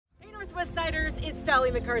Westsiders, it's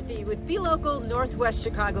Dolly McCarthy with BeLocal Northwest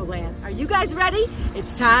Chicagoland. Are you guys ready?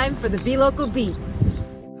 It's time for the BeLocal Beat.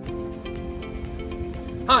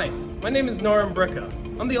 Hi, my name is Norm Bricka.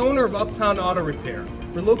 I'm the owner of Uptown Auto Repair.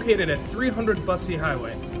 We're located at 300 Busse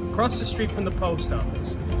Highway, across the street from the post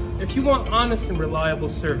office. If you want honest and reliable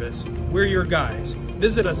service, we're your guys.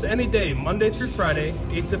 Visit us any day, Monday through Friday,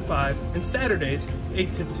 8 to 5, and Saturdays,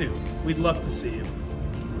 8 to 2. We'd love to see you.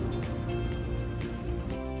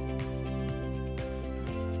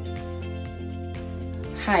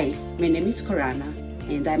 Hi, my name is Korana,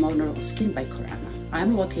 and I'm owner of Skin by Korana.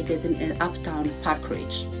 I'm located in Uptown Park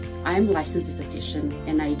Ridge. I'm a licensed esthetician,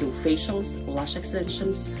 and I do facials, lash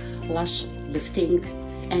extensions, lash lifting,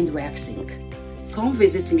 and waxing. Come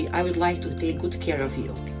visit me. I would like to take good care of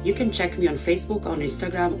you. You can check me on Facebook, on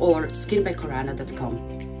Instagram, or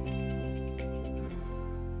skinbykorana.com.